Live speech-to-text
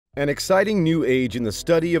An exciting new age in the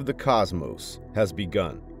study of the cosmos has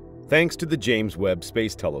begun, thanks to the James Webb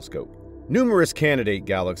Space Telescope. Numerous candidate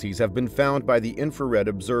galaxies have been found by the infrared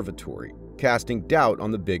observatory, casting doubt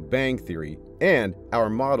on the Big Bang theory and our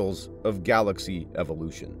models of galaxy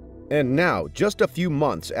evolution. And now, just a few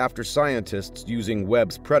months after scientists using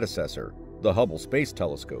Webb's predecessor, the Hubble Space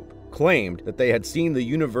Telescope, claimed that they had seen the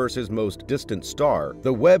universe's most distant star,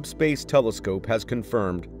 the Webb Space Telescope has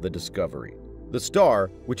confirmed the discovery. The star,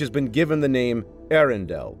 which has been given the name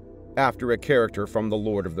Earendel, after a character from the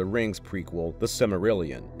Lord of the Rings prequel, The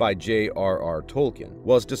Silmarillion, by J.R.R. Tolkien,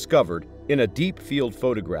 was discovered in a deep field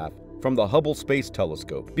photograph from the Hubble Space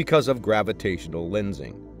Telescope because of gravitational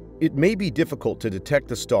lensing. It may be difficult to detect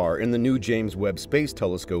the star in the new James Webb Space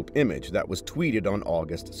Telescope image that was tweeted on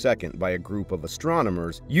August 2nd by a group of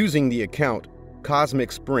astronomers using the account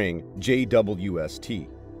Cosmic Spring jwst.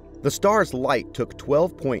 The star's light took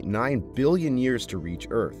 12.9 billion years to reach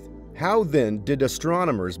Earth. How then did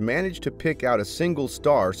astronomers manage to pick out a single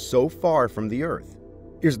star so far from the Earth?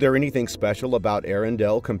 Is there anything special about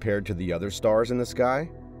Earendel compared to the other stars in the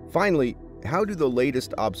sky? Finally, how do the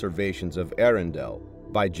latest observations of Earendel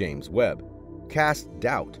by James Webb cast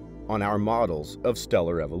doubt on our models of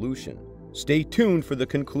stellar evolution? Stay tuned for the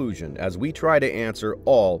conclusion as we try to answer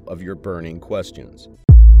all of your burning questions.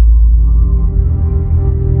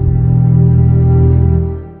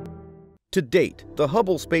 To date, the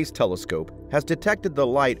Hubble Space Telescope has detected the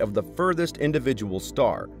light of the furthest individual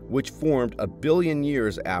star, which formed a billion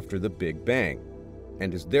years after the Big Bang,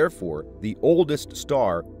 and is therefore the oldest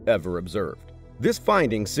star ever observed. This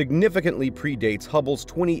finding significantly predates Hubble's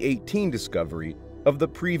 2018 discovery of the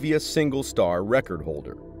previous single-star record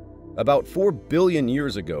holder. About 4 billion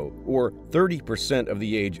years ago, or 30% of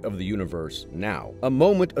the age of the universe now, a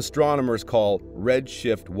moment astronomers call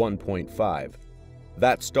redshift 1.5,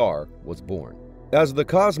 that star was born. As the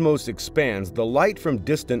cosmos expands, the light from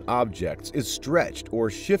distant objects is stretched or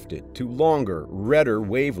shifted to longer, redder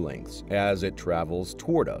wavelengths as it travels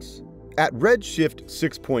toward us. At redshift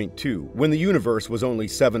 6.2, when the universe was only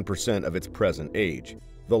 7% of its present age,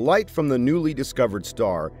 the light from the newly discovered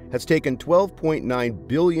star has taken 12.9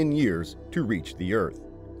 billion years to reach the Earth.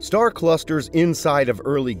 Star clusters inside of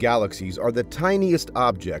early galaxies are the tiniest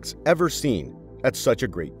objects ever seen at such a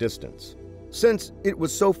great distance. Since it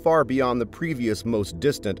was so far beyond the previous most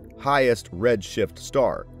distant, highest redshift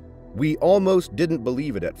star, we almost didn't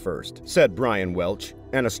believe it at first, said Brian Welch,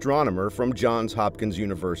 an astronomer from Johns Hopkins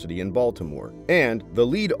University in Baltimore, and the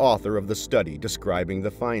lead author of the study describing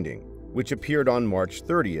the finding, which appeared on March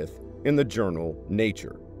 30th in the journal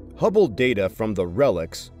Nature. Hubble data from the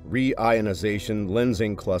RELIX Reionization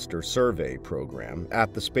Lensing Cluster Survey program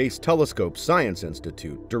at the Space Telescope Science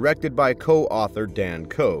Institute, directed by co-author Dan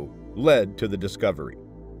Coe, led to the discovery.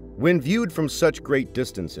 When viewed from such great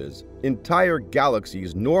distances, entire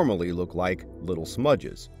galaxies normally look like little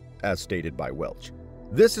smudges, as stated by Welch.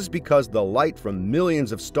 This is because the light from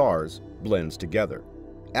millions of stars blends together.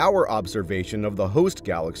 Our observation of the host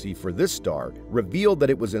galaxy for this star revealed that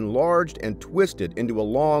it was enlarged and twisted into a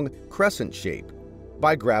long crescent shape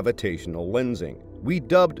by gravitational lensing. We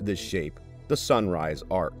dubbed this shape the sunrise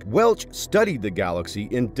arc. Welch studied the galaxy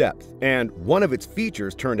in depth, and one of its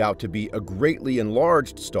features turned out to be a greatly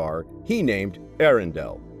enlarged star he named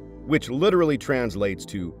Earendel, which literally translates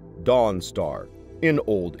to dawn star in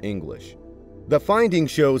Old English. The finding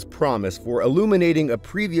shows promise for illuminating a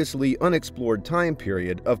previously unexplored time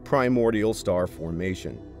period of primordial star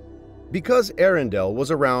formation. Because Earendel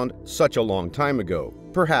was around such a long time ago,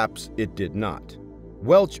 perhaps it did not.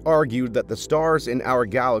 Welch argued that the stars in our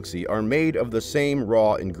galaxy are made of the same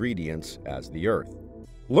raw ingredients as the Earth.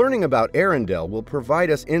 Learning about Earendel will provide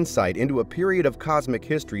us insight into a period of cosmic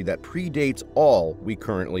history that predates all we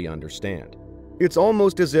currently understand. It's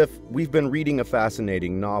almost as if we've been reading a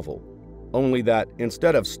fascinating novel, only that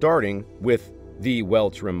instead of starting with the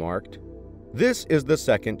Welch remarked, this is the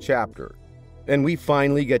second chapter, and we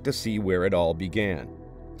finally get to see where it all began.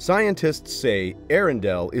 Scientists say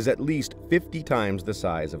Earendel is at least 50 times the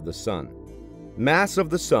size of the Sun, mass of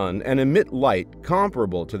the Sun, and emit light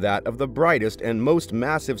comparable to that of the brightest and most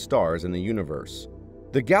massive stars in the universe.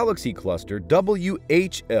 The galaxy cluster WHL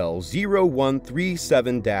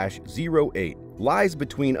 0137-08 lies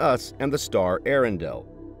between us and the star Earendel,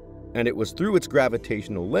 and it was through its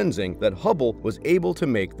gravitational lensing that Hubble was able to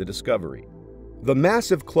make the discovery. The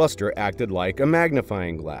massive cluster acted like a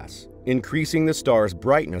magnifying glass, increasing the star's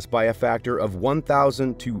brightness by a factor of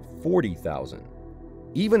 1,000 to 40,000.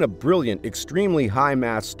 Even a brilliant, extremely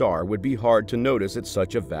high-mass star would be hard to notice at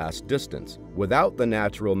such a vast distance, without the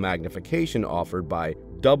natural magnification offered by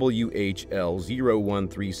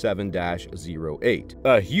WHL0137-08,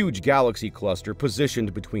 a huge galaxy cluster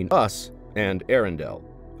positioned between us and Earendel.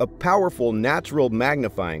 A powerful natural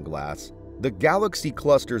magnifying glass, the galaxy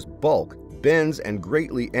cluster's bulk bends and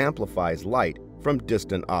greatly amplifies light from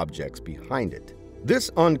distant objects behind it.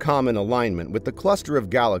 This uncommon alignment with the cluster of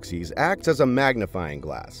galaxies acts as a magnifying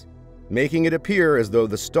glass, making it appear as though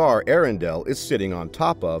the star Earendel is sitting on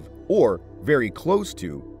top of, or very close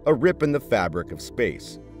to, a rip in the fabric of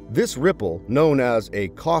space. This ripple, known as a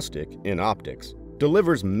caustic in optics,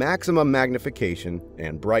 delivers maximum magnification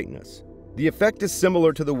and brightness. The effect is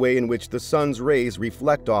similar to the way in which the sun's rays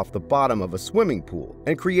reflect off the bottom of a swimming pool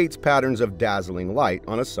and creates patterns of dazzling light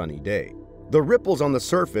on a sunny day. The ripples on the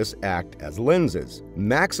surface act as lenses,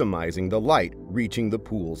 maximizing the light reaching the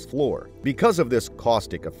pool's floor. Because of this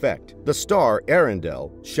caustic effect, the star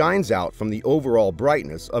Earendel shines out from the overall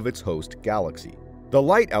brightness of its host galaxy. The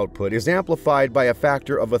light output is amplified by a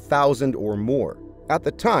factor of 1,000 or more. At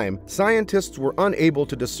the time, scientists were unable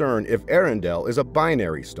to discern if Earendel is a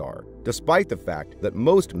binary star, despite the fact that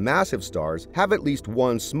most massive stars have at least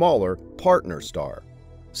one smaller partner star.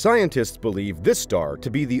 Scientists believe this star to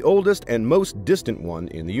be the oldest and most distant one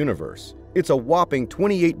in the universe. It's a whopping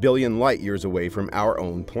 28 billion light-years away from our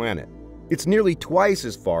own planet. It's nearly twice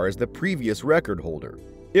as far as the previous record holder,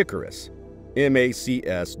 Icarus,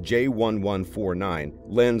 MACS J1149,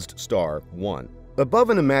 lensed star 1. Above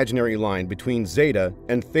an imaginary line between Zeta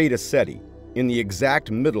and Theta Ceti, in the exact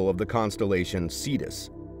middle of the constellation Cetus,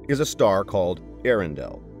 is a star called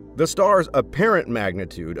Earendel. The star's apparent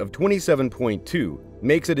magnitude of 27.2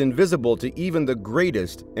 makes it invisible to even the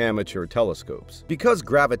greatest amateur telescopes. Because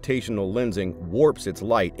gravitational lensing warps its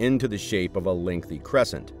light into the shape of a lengthy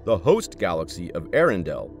crescent, the host galaxy of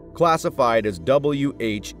Earendel, classified as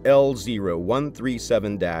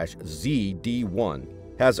WHL0137-ZD1,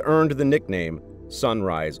 has earned the nickname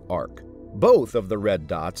Sunrise Arc. Both of the red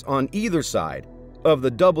dots on either side of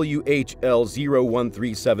the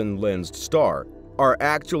WHL0137 lensed star are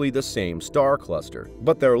actually the same star cluster,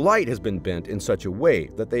 but their light has been bent in such a way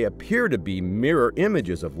that they appear to be mirror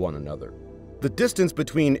images of one another. The distance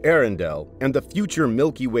between Earendel and the future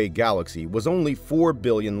Milky Way galaxy was only 4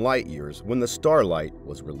 billion light-years when the starlight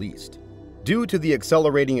was released. Due to the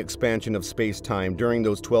accelerating expansion of space-time during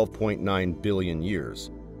those 12.9 billion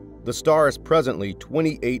years, the star is presently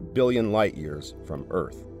 28 billion light-years from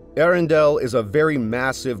Earth. Earendel is a very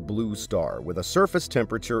massive blue star with a surface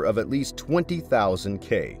temperature of at least 20,000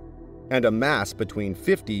 K and a mass between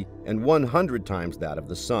 50 and 100 times that of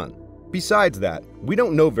the Sun. Besides that, we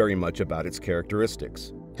don't know very much about its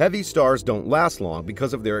characteristics. Heavy stars don't last long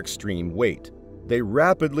because of their extreme weight. They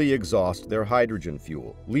rapidly exhaust their hydrogen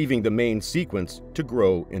fuel, leaving the main sequence to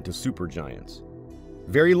grow into supergiants.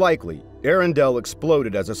 Very likely, Earendel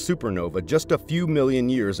exploded as a supernova just a few million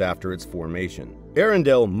years after its formation.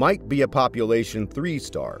 Earendel might be a population 3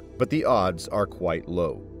 star, but the odds are quite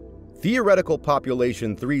low. Theoretical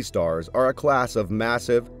population 3 stars are a class of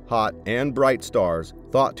massive, hot, and bright stars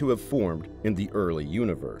thought to have formed in the early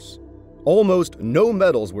universe. Almost no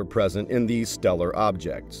metals were present in these stellar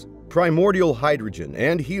objects. Primordial hydrogen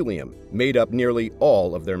and helium made up nearly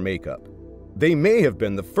all of their makeup. They may have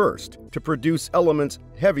been the first to produce elements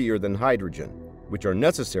heavier than hydrogen, which are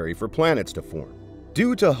necessary for planets to form.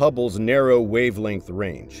 Due to Hubble's narrow wavelength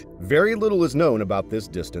range, very little is known about this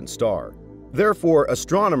distant star. Therefore,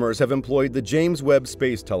 astronomers have employed the James Webb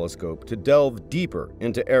Space Telescope to delve deeper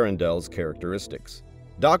into Earendel's characteristics.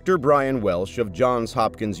 Dr. Brian Welch of Johns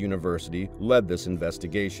Hopkins University led this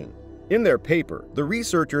investigation. In their paper, the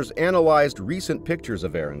researchers analyzed recent pictures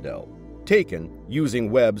of Earendel, taken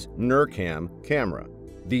using Webb's NIRCam camera.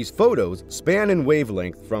 These photos span in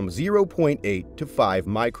wavelength from 0.8 to 5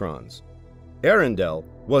 microns. Earendel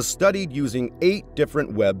was studied using 8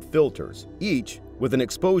 different Webb filters, each with an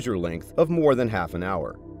exposure length of more than half an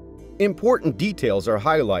hour. Important details are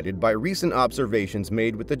highlighted by recent observations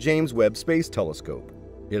made with the James Webb Space Telescope.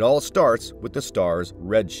 It all starts with the star's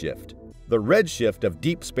redshift. The redshift of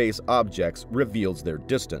deep space objects reveals their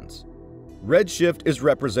distance. Redshift is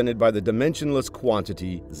represented by the dimensionless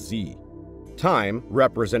quantity z. Time,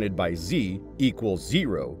 represented by z, equals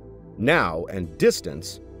 0. Now and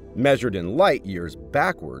distance, measured in light years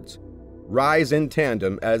backwards, rise in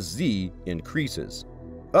tandem as z increases.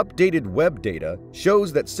 Updated Webb data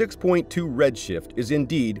shows that 6.2 redshift is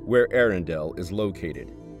indeed where Earendel is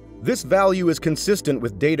located. This value is consistent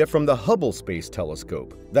with data from the Hubble Space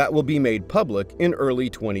Telescope that will be made public in early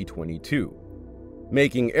 2022,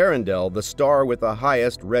 making Earendel the star with the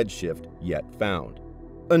highest redshift yet found.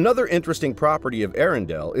 Another interesting property of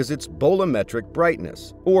Earendel is its bolometric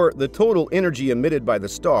brightness, or the total energy emitted by the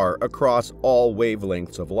star across all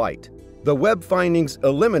wavelengths of light. The Webb findings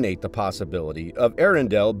eliminate the possibility of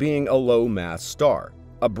Earendel being a low-mass star,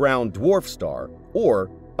 a brown dwarf star, or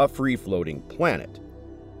a free-floating planet.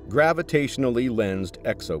 Gravitationally lensed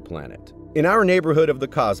exoplanet. In our neighborhood of the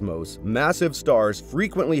cosmos, massive stars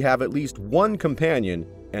frequently have at least one companion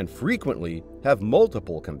and frequently have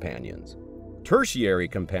multiple companions. Tertiary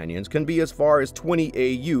companions can be as far as 20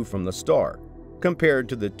 AU from the star, compared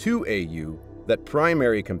to the 2 AU that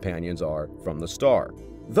primary companions are from the star.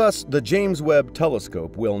 Thus, the James Webb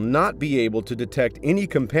Telescope will not be able to detect any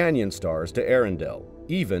companion stars to Earendel,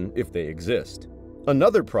 even if they exist.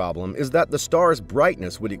 Another problem is that the star's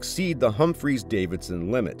brightness would exceed the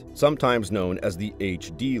Humphreys-Davidson limit, sometimes known as the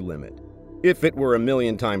HD limit, if it were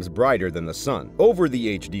 1,000,000 times brighter than the Sun. Over the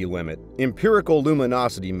HD limit, empirical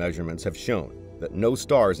luminosity measurements have shown that no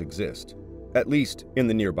stars exist, at least in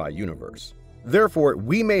the nearby universe. Therefore,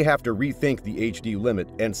 we may have to rethink the HD limit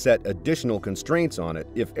and set additional constraints on it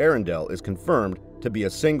if Earendel is confirmed to be a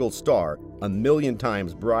single star 1,000,000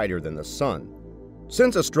 times brighter than the Sun.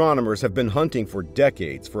 Since astronomers have been hunting for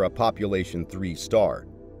decades for a population 3 star,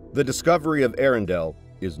 the discovery of Earendel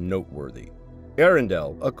is noteworthy.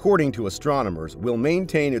 Earendel, according to astronomers, will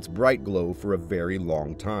maintain its bright glow for a very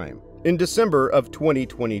long time. In December of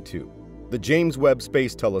 2022, the James Webb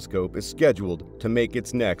Space Telescope is scheduled to make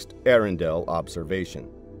its next Earendel observation.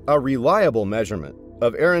 A reliable measurement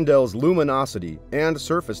of Earendel's luminosity and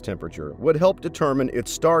surface temperature would help determine its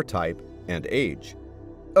star type and age.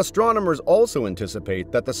 Astronomers also anticipate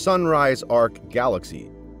that the Sunrise Arc galaxy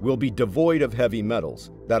will be devoid of heavy metals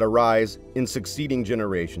that arise in succeeding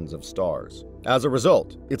generations of stars. As a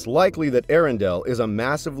result, it's likely that Earendel is a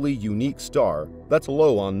massively unique star that's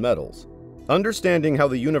low on metals. Understanding how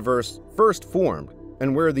the universe first formed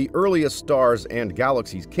and where the earliest stars and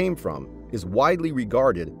galaxies came from is widely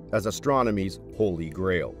regarded as astronomy's holy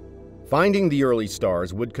grail. Finding the early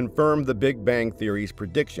stars would confirm the Big Bang Theory's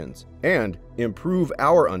predictions and improve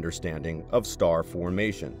our understanding of star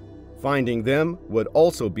formation. Finding them would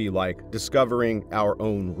also be like discovering our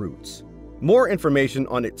own roots. More information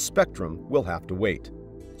on its spectrum will have to wait.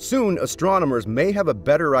 Soon, astronomers may have a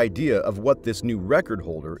better idea of what this new record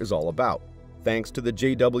holder is all about, thanks to the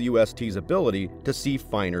JWST's ability to see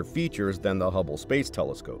finer features than the Hubble Space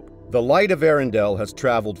Telescope. The light of Earendel has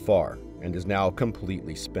traveled far and is now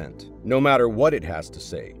completely spent. No matter what it has to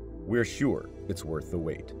say, we're sure it's worth the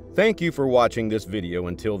wait. Thank you for watching this video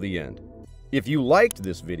until the end. If you liked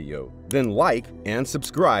this video, then like and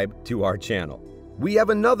subscribe to our channel. We have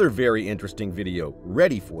another very interesting video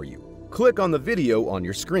ready for you. Click on the video on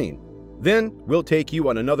your screen. Then we'll take you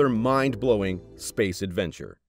on another mind-blowing space adventure.